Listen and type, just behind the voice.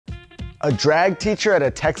A drag teacher at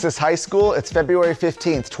a Texas high school. It's February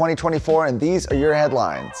 15th, 2024, and these are your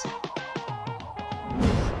headlines.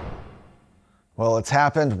 Well, it's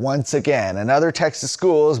happened once again. Another Texas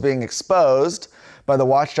school is being exposed by the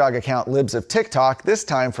watchdog account Libs of TikTok, this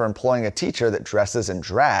time for employing a teacher that dresses in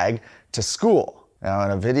drag to school. Now,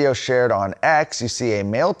 in a video shared on X, you see a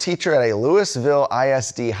male teacher at a Lewisville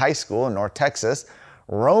ISD high school in North Texas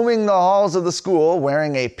roaming the halls of the school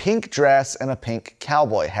wearing a pink dress and a pink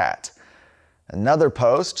cowboy hat. Another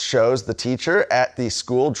post shows the teacher at the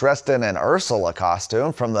school dressed in an Ursula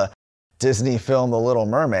costume from the Disney film The Little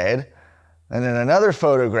Mermaid. And in another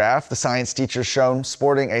photograph, the science teacher shown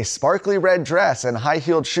sporting a sparkly red dress and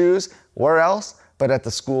high-heeled shoes. Where else but at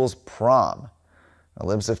the school's prom? Now,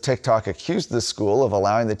 Libs of TikTok accused the school of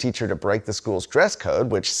allowing the teacher to break the school's dress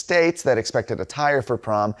code, which states that expected attire for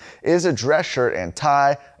prom is a dress shirt and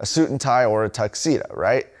tie, a suit and tie, or a tuxedo,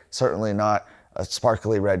 right? Certainly not a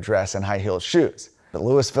sparkly red dress and high-heeled shoes. But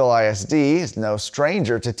Lewisville ISD is no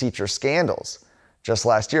stranger to teacher scandals. Just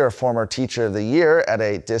last year, a former Teacher of the Year at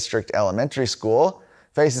a district elementary school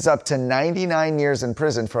faces up to 99 years in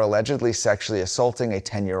prison for allegedly sexually assaulting a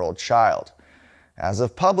 10-year-old child. As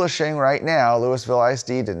of publishing right now, Lewisville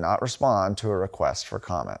ISD did not respond to a request for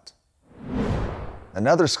comment.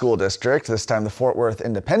 Another school district, this time the Fort Worth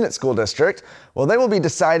Independent School District, well, they will be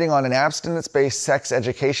deciding on an abstinence-based sex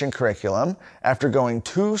education curriculum after going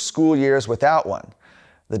 2 school years without one.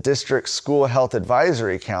 The district's School Health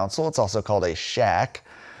Advisory Council, it's also called a SHAC,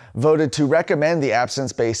 voted to recommend the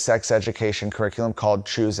abstinence-based sex education curriculum called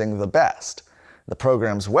Choosing the Best. The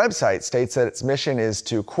program's website states that its mission is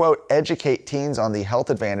to, quote, educate teens on the health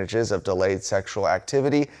advantages of delayed sexual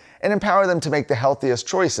activity and empower them to make the healthiest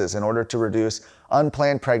choices in order to reduce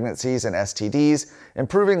unplanned pregnancies and STDs,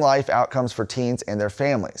 improving life outcomes for teens and their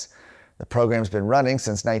families. The program's been running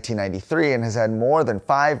since 1993 and has had more than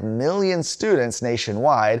 5 million students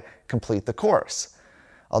nationwide complete the course.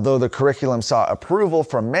 Although the curriculum saw approval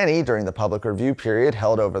from many during the public review period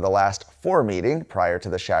held over the last 4 meetings prior to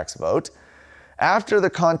the SHAC's vote, after the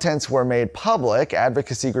contents were made public,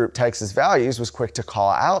 advocacy group Texas Values was quick to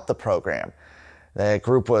call out the program. The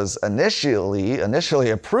group was initially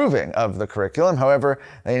approving of the curriculum. However,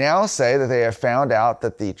 they now say that they have found out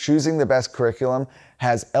that the Choosing the Best curriculum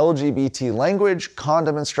has LGBT language,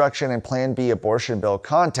 condom instruction, and Plan B abortion bill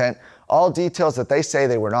content, all details that they say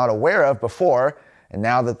they were not aware of before, and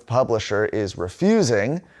now that the publisher is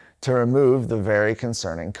refusing to remove the very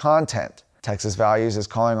concerning content. Texas Values is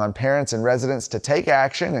calling on parents and residents to take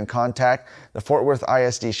action and contact the Fort Worth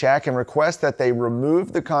ISD SHAC and request that they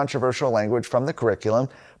remove the controversial language from the curriculum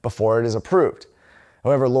before it is approved.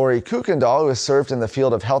 However, Lori Kuykendall, who has served in the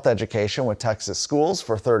field of health education with Texas schools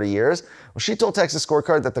for 30 years, well, she told Texas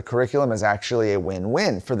Scorecard that the curriculum is actually a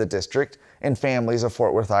win-win for the district and families of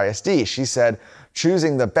Fort Worth ISD. She said,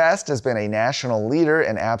 Choosing the Best has been a national leader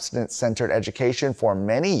in abstinence-centered education for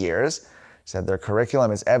many years. Said their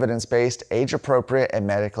curriculum is evidence-based, age-appropriate, and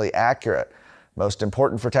medically accurate. Most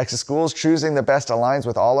important for Texas schools, Choosing the Best aligns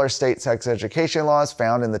with all our state sex education laws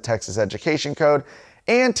found in the Texas Education Code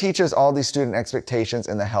and teaches all the student expectations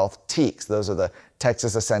in the health TEKS. Those are the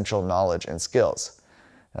Texas Essential Knowledge and Skills.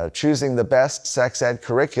 Choosing the Best sex ed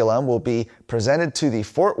curriculum will be presented to the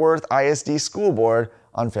Fort Worth ISD School Board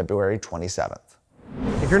on February 27th.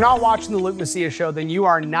 If you're not watching the Luke Macias Show, then you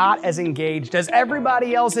are not as engaged as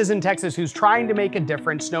everybody else is in Texas who's trying to make a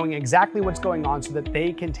difference, knowing exactly what's going on so that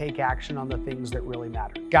they can take action on the things that really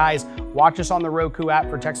matter. Guys, watch us on the Roku app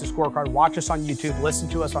for Texas Scorecard. Watch us on YouTube. Listen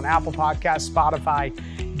to us on Apple Podcasts, Spotify.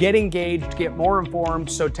 Get engaged, get more informed,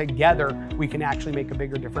 so together we can actually make a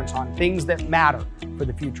bigger difference on things that matter for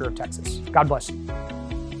the future of Texas. God bless you.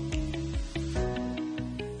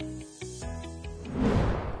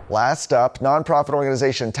 Last up, nonprofit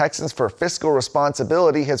organization Texans for Fiscal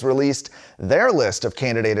Responsibility has released their list of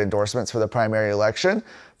candidate endorsements for the primary election,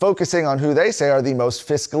 focusing on who they say are the most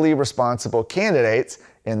fiscally responsible candidates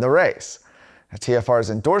in the race. TFR's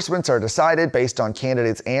endorsements are decided based on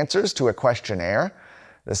candidates' answers to a questionnaire.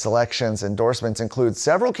 This election's endorsements include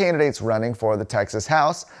several candidates running for the Texas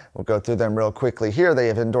House. We'll go through them real quickly here. They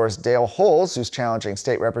have endorsed Dale Holes, who's challenging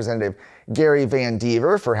State Representative Gary Van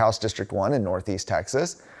Dever for House District 1 in Northeast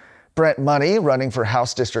Texas. Brent Money running for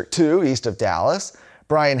House District 2 east of Dallas.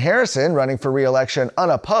 Brian Harrison running for re-election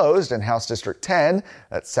unopposed in House District 10,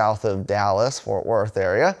 that's south of Dallas, Fort Worth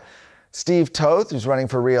area. Steve Toth, who's running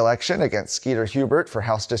for re-election against Skeeter Hubert for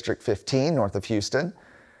House District 15 north of Houston.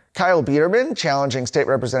 Kyle Biederman challenging State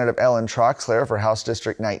Representative Ellen Troxler for House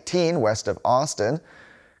District 19 west of Austin.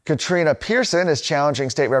 Katrina Pearson is challenging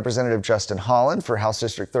State Representative Justin Holland for House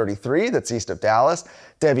District 33, that's east of Dallas.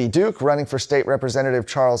 Debbie Duke running for State Representative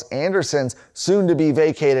Charles Anderson's soon-to-be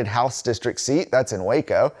vacated House District seat, that's in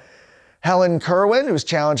Waco. Helen Kerwin, who's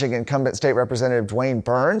challenging incumbent State Representative Dwayne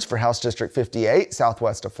Burns for House District 58,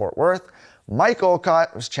 southwest of Fort Worth. Mike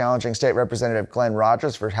Olcott was challenging State Representative Glenn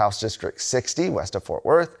Rogers for House District 60, west of Fort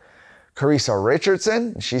Worth. Carissa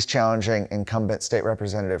Richardson, she's challenging incumbent State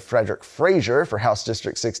Representative Frederick Frazier for House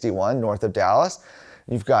District 61, north of Dallas.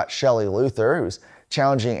 You've got Shelley Luther, who's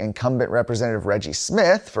challenging incumbent Representative Reggie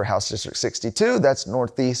Smith for House District 62, that's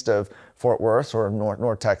northeast of Fort Worth, or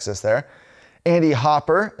North Texas there. Andy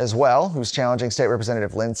Hopper as well, who's challenging State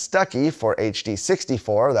Representative Lynn Stuckey for HD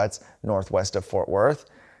 64, that's northwest of Fort Worth.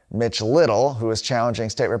 Mitch Little, who is challenging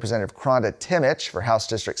State Representative Kronda Timich for House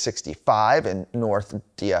District 65 in North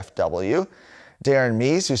DFW. Darren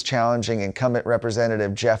Meese, who's challenging incumbent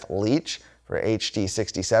Representative Jeff Leach for HD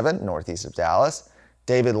 67, northeast of Dallas.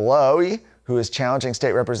 David Lowy, who is challenging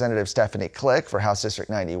State Representative Stephanie Click for House District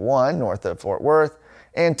 91, north of Fort Worth.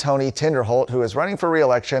 And Tony Tinderholt, who is running for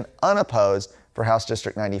re-election unopposed for House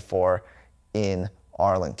District 94 in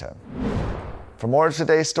Arlington. For more of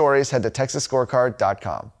today's stories, head to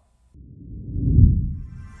TexasScorecard.com.